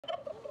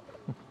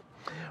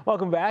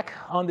Welcome back.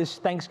 On this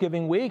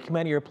Thanksgiving week,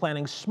 many are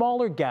planning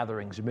smaller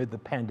gatherings amid the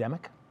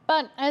pandemic.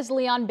 But as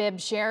Leon-Bibb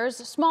shares,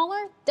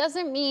 smaller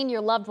doesn't mean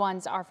your loved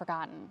ones are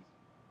forgotten.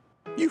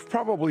 You've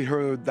probably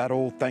heard that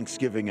old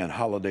Thanksgiving and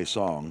holiday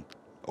song,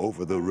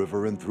 "Over the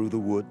river and through the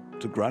wood,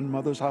 to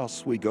grandmother's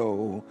house we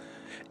go."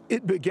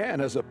 It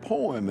began as a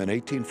poem in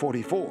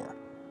 1844.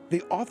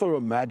 The author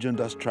imagined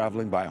us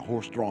traveling by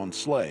horse-drawn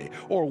sleigh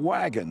or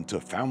wagon to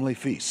family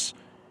feasts.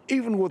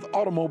 Even with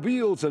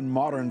automobiles and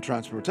modern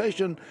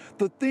transportation,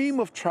 the theme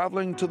of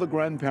traveling to the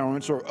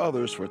grandparents or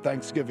others for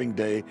Thanksgiving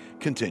Day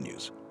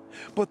continues.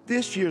 But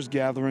this year's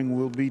gathering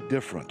will be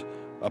different.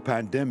 A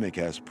pandemic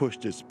has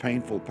pushed its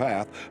painful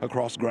path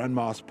across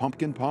Grandma's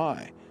pumpkin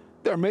pie.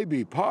 There may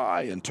be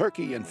pie and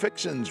turkey and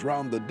fixins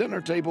round the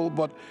dinner table,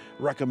 but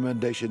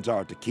recommendations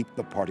are to keep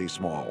the party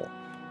small.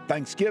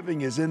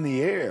 Thanksgiving is in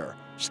the air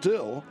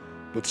still,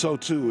 but so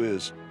too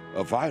is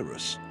a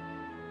virus.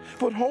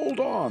 But hold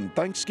on,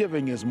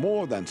 Thanksgiving is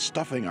more than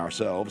stuffing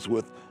ourselves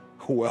with,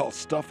 well,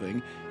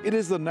 stuffing. It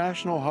is the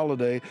national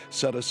holiday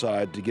set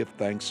aside to give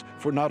thanks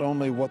for not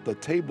only what the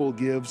table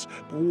gives,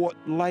 but what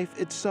life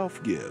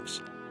itself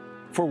gives.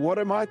 For what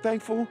am I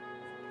thankful?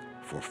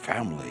 For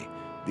family,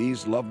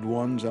 these loved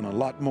ones, and a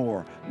lot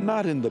more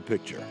not in the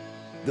picture.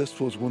 This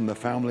was when the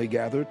family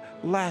gathered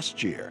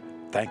last year,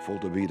 thankful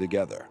to be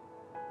together.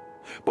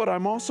 But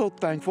I'm also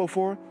thankful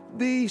for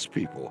these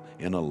people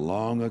in a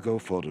long ago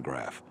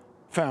photograph.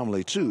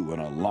 Family, too, in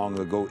a long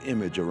ago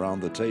image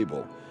around the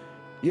table.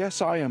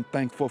 Yes, I am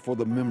thankful for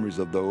the memories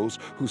of those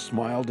who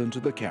smiled into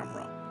the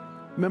camera.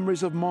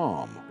 Memories of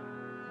mom,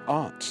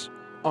 aunts,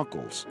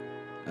 uncles,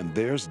 and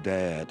there's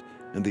Dad.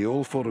 In the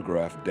old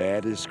photograph,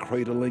 Dad is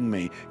cradling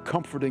me,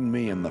 comforting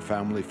me in the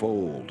family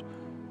fold.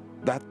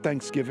 That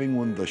Thanksgiving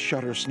when the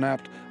shutter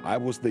snapped, I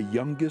was the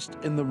youngest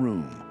in the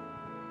room.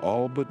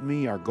 All but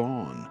me are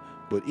gone,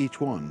 but each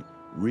one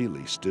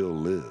really still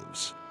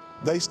lives.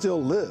 They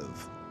still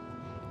live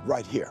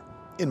right here,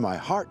 in my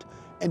heart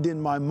and in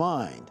my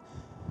mind,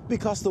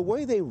 because the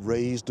way they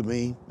raised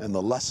me and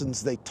the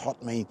lessons they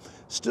taught me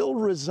still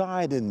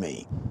reside in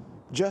me,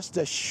 just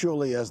as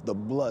surely as the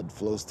blood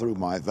flows through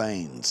my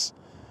veins.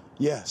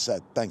 Yes,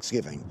 at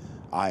Thanksgiving,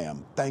 I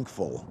am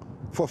thankful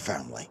for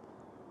family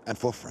and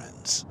for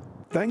friends.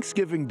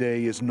 Thanksgiving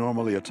Day is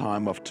normally a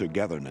time of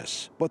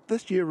togetherness, but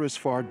this year is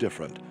far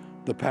different.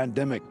 The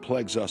pandemic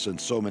plagues us in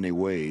so many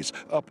ways,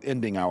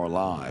 upending our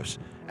lives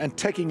and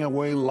taking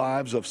away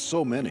lives of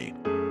so many.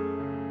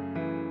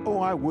 Oh,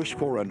 I wish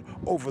for an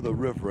over the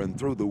river and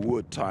through the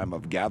wood time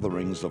of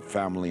gatherings of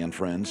family and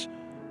friends.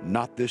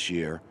 Not this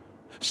year.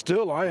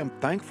 Still, I am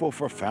thankful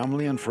for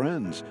family and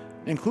friends,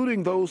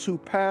 including those who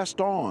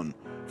passed on,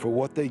 for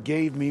what they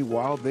gave me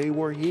while they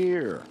were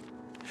here.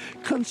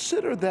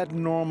 Consider that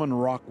Norman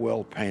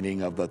Rockwell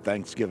painting of the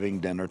Thanksgiving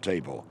dinner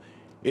table.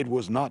 It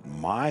was not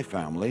my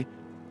family,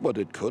 but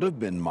it could have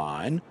been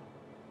mine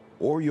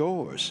or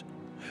yours.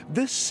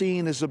 This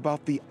scene is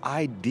about the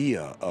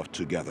idea of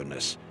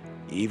togetherness.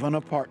 Even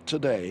apart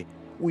today,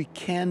 we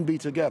can be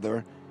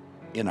together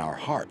in our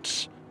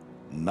hearts.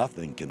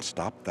 Nothing can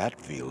stop that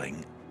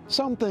feeling.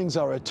 Some things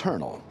are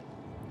eternal.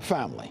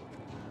 Family,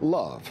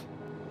 love,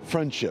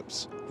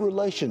 friendships,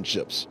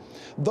 relationships.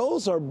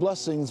 Those are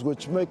blessings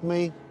which make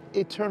me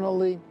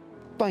eternally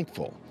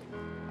thankful.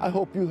 I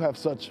hope you have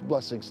such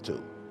blessings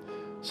too.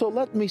 So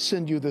let me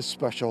send you this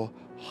special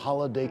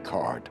holiday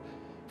card.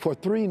 For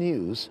 3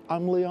 News,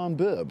 I'm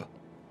Leon-Bibb.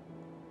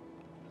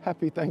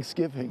 Happy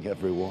Thanksgiving,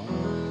 everyone.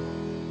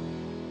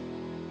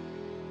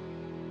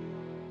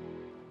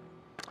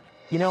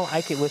 You know,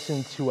 I could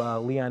listen to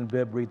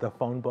Leon-Bibb read the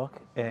phone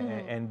book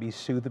and be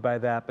soothed by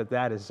that, but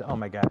that is, oh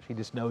my gosh, he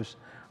just knows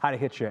how to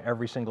hit you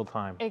every single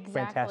time.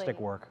 Exactly.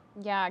 Fantastic work.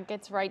 Yeah, it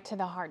gets right to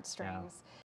the heartstrings. Yeah.